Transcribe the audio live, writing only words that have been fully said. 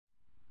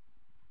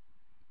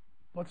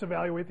let's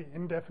evaluate the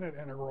indefinite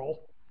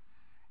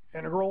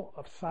integral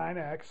of sine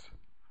x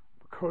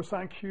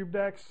cosine cubed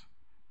x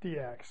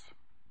dx.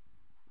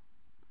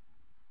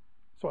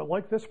 So I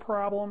like this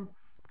problem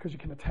because you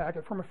can attack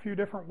it from a few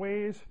different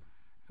ways.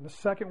 And the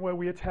second way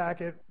we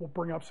attack it will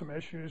bring up some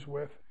issues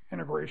with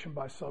integration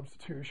by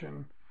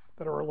substitution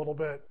that are a little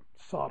bit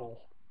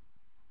subtle.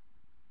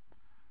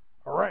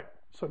 All right,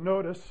 so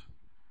notice,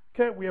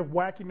 okay, we have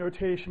wacky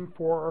notation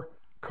for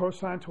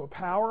cosine to a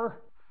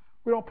power.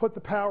 We don't put the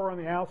power on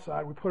the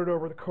outside, we put it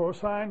over the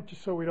cosine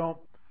just so we don't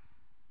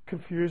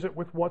confuse it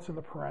with what's in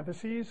the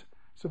parentheses.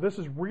 So this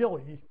is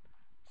really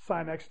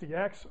sine x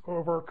dx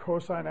over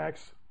cosine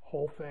x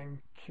whole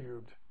thing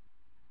cubed.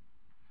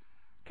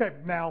 Okay,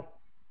 now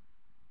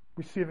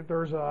we see that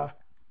there's a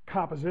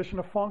composition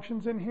of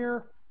functions in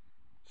here.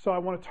 So I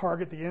want to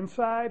target the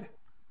inside.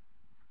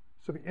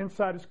 So the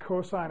inside is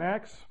cosine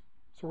x.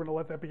 So we're going to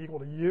let that be equal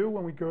to u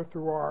when we go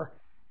through our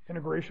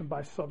integration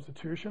by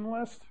substitution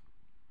list.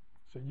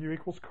 So u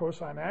equals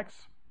cosine x.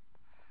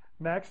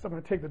 Next, I'm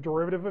going to take the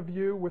derivative of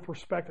u with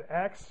respect to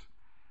x.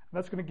 And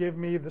that's going to give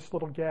me this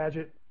little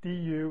gadget,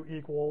 du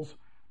equals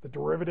the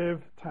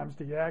derivative times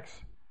dx,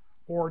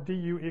 or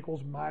du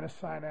equals minus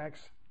sine x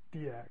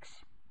dx.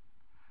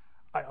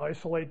 I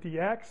isolate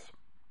dx,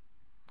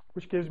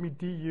 which gives me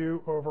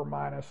du over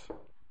minus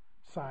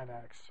sine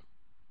x.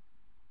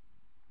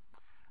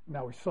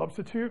 Now we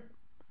substitute.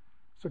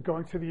 So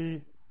going to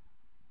the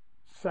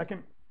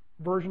second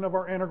version of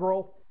our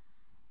integral,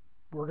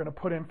 we're going to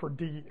put in for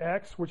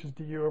dx, which is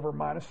du over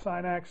minus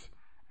sine x,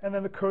 and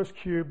then the cos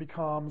cubed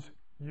becomes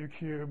u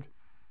cubed.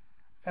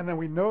 And then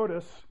we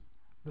notice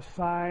the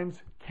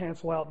signs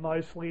cancel out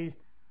nicely.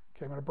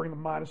 Okay, I'm going to bring the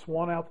minus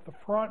 1 out to the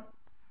front.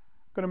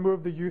 I'm going to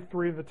move the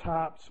u3 to the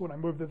top. So when I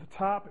move to the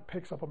top, it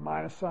picks up a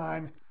minus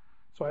sign.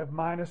 So I have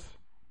minus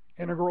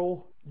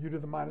integral u to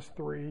the minus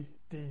 3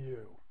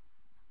 du.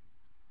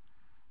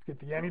 To get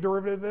the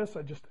antiderivative of this,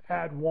 I just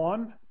add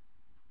 1,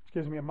 which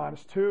gives me a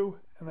minus 2,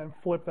 and then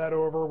flip that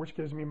over, which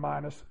gives me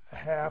minus a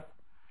half.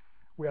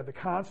 We have the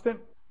constant.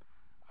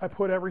 I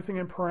put everything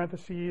in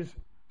parentheses,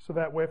 so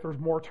that way if there's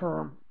more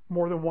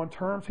than one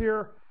terms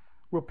here,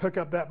 we'll pick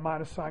up that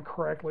minus sign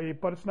correctly,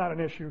 but it's not an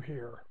issue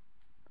here.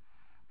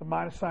 The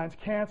minus signs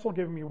cancel,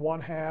 giving me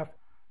 1/2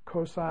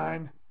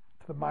 cosine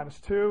to the minus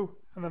 2,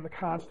 and then the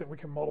constant we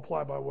can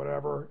multiply by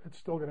whatever. It's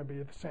still going to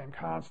be the same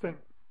constant.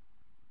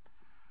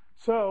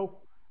 So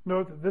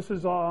note that this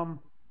is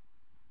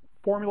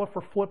formula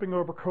for flipping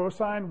over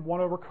cosine.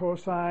 1 over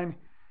cosine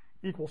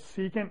equals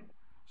secant.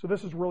 So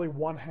this is really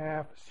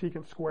 1/2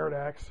 secant squared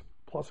x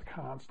plus a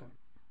constant.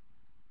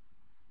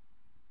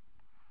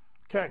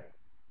 Okay,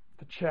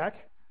 to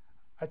check,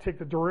 I take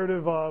the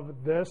derivative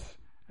of this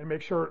and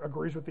make sure it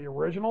agrees with the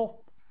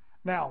original.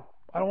 Now,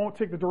 I won't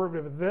take the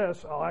derivative of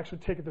this. I'll actually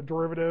take the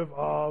derivative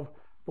of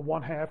the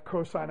 1/2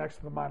 cosine x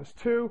to the minus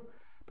 2,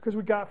 because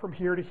we got from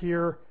here to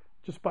here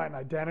just by an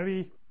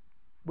identity,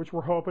 which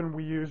we're hoping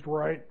we used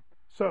right.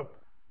 So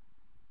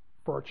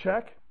for our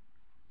check,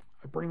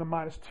 I bring the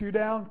minus 2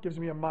 down, gives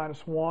me a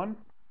minus 1.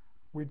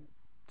 We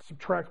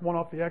subtract 1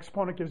 off the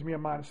exponent, gives me a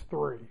minus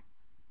 3.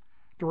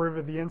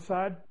 Derivative of the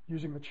inside,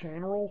 using the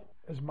chain rule,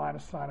 is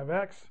minus sine of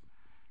x.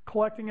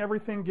 Collecting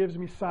everything gives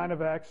me sine of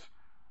x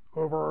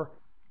over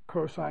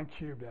cosine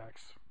cubed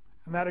x.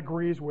 And that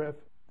agrees with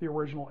the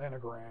original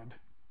integrand.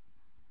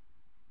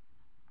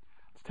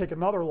 Let's take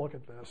another look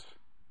at this.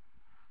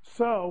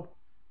 So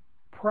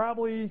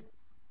probably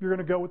you're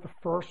going to go with the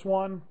first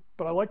one,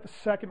 but I like the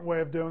second way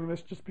of doing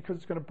this just because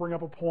it's going to bring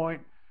up a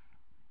point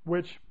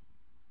which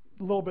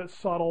a little bit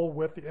subtle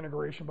with the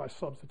integration by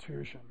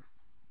substitution.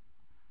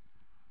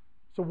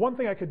 So one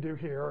thing I could do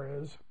here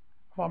is,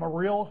 if I'm a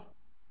real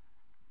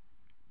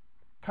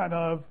kind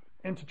of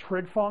into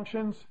trig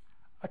functions,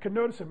 I could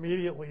notice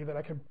immediately that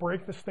I could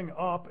break this thing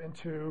up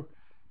into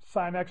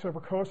sine x over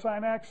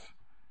cosine x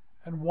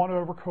and 1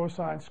 over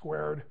cosine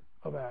squared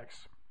of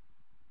x.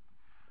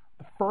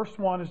 The first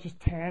one is just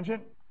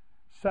tangent.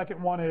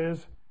 Second one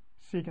is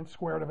secant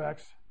squared of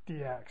x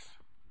dx.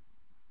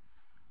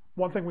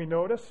 One thing we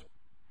notice,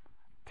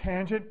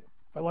 tangent,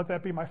 if I let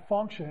that be my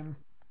function,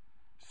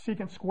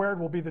 secant squared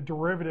will be the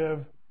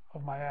derivative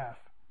of my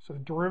f. So the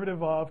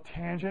derivative of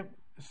tangent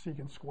is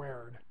secant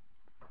squared.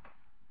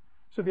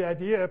 So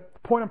the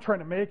point I'm trying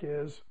to make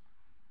is,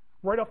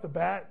 right off the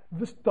bat,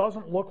 this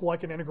doesn't look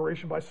like an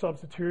integration by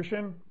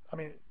substitution. I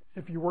mean,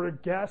 if you were to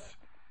guess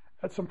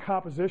at some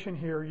composition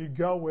here, you'd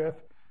go with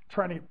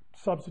trying to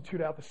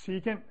substitute out the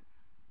secant,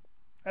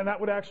 and that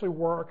would actually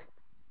work.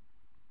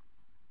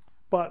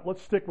 But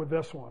let's stick with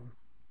this one.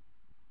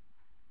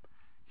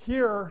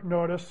 Here,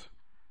 notice,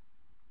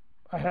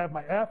 I have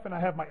my f and I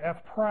have my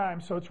f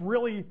prime, so it's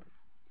really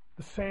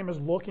the same as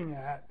looking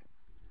at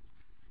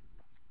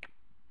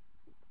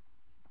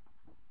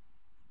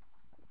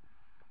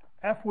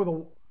f with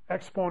an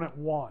exponent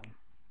 1.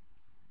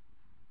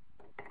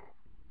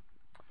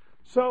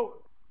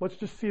 So let's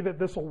just see that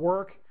this will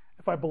work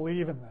if I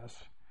believe in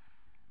this.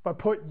 If I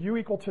put u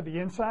equal to the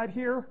inside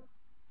here,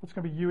 it's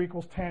going to be u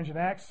equals tangent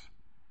x.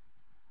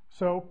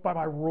 So by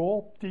my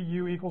rule,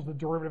 du equals the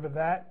derivative of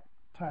that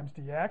times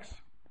dx.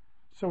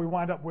 So we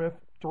wind up with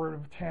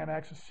derivative of tan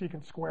x is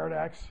secant squared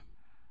x.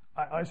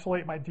 I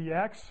isolate my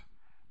dx.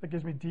 That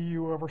gives me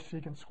du over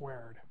secant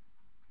squared.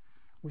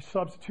 We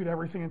substitute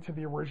everything into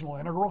the original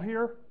integral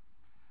here.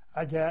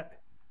 I get,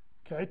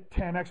 okay,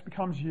 tan x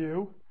becomes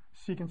u,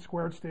 secant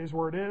squared stays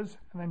where it is,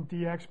 and then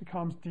dx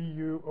becomes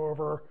du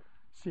over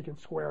secant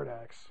squared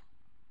x.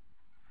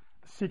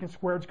 The secant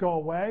squareds go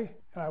away,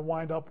 and I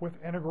wind up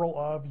with integral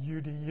of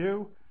u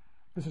du.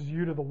 This is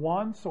u to the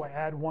 1, so I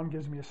add 1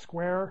 gives me a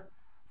square.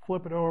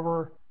 Flip it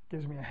over,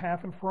 gives me a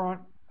half in front,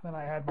 and then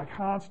I add my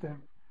constant.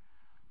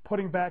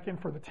 Putting back in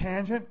for the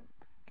tangent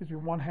gives me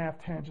 1/2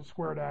 tangent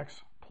squared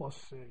x plus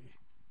c.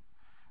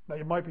 Now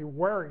you might be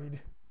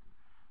worried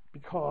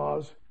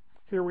because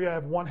here we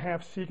have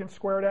 1/2 secant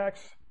squared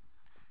x.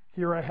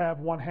 Here I have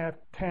 1/2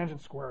 tangent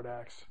squared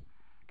x.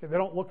 Okay, they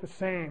don't look the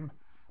same,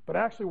 but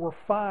actually we're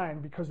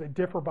fine because they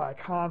differ by a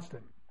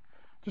constant.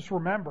 Just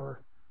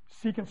remember,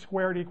 secant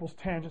squared equals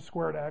tangent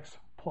squared x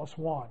plus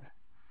 1.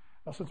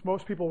 Now, since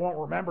most people won't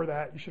remember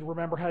that, you should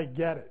remember how you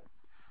get it.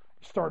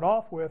 You start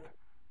off with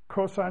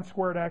cosine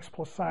squared x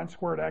plus sine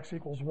squared x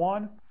equals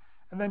 1,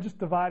 and then just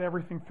divide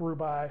everything through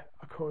by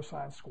a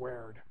cosine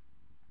squared.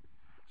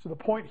 So the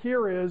point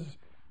here is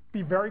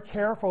be very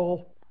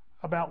careful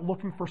about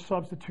looking for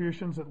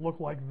substitutions that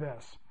look like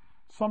this.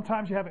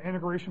 Sometimes you have an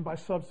integration by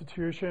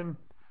substitution,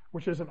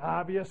 which isn't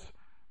obvious,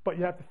 but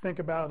you have to think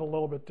about it a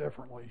little bit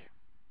differently.